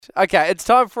Okay, it's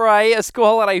time for a school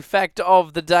holiday fact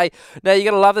of the day. Now, you're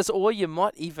going to love this, or you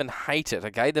might even hate it,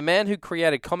 okay? The man who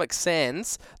created Comic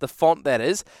Sans, the font that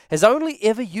is, has only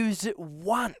ever used it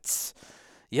once.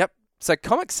 Yep. So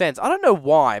Comic Sans, I don't know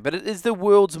why, but it is the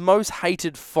world's most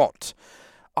hated font.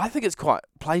 I think it's quite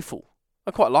playful.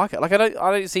 I quite like it. Like I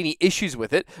don't see any issues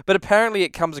with it, but apparently it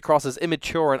comes across as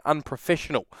immature and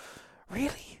unprofessional.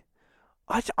 Really?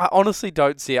 I honestly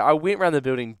don't see it. I went around the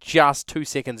building just 2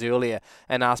 seconds earlier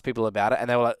and asked people about it, and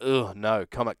they were like, ugh, no,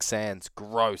 Comic Sans,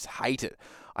 gross, hate it.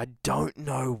 I don't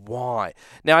know why.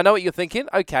 Now, I know what you're thinking.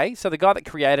 Okay, so the guy that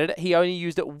created it, he only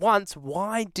used it once.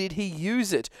 Why did he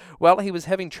use it? Well, he was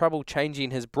having trouble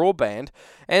changing his broadband,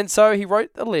 and so he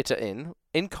wrote a letter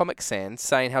in Comic Sans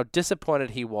saying how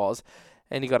disappointed he was,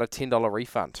 and he got a $10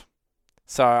 refund.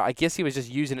 So I guess he was just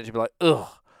using it to be like, ugh,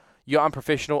 you're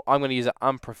unprofessional. I'm going to use an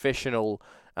unprofessional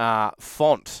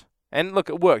font. And look,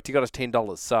 it worked. He got us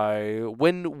 $10. So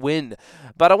win-win.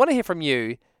 But I want to hear from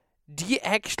you. Do you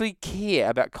actually care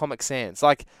about Comic Sans?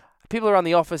 Like, people around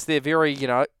the office, they're very,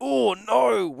 oh,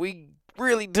 no, we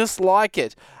really dislike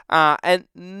it. And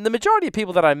the majority of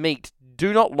people that I meet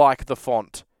do not like the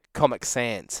font Comic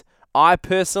Sans. I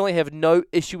personally have no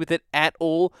issue with it at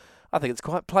all. I think it's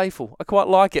quite playful. I quite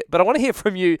like it. But I want to hear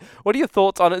from you. What are your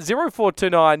thoughts on it?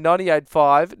 0429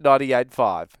 985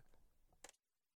 985.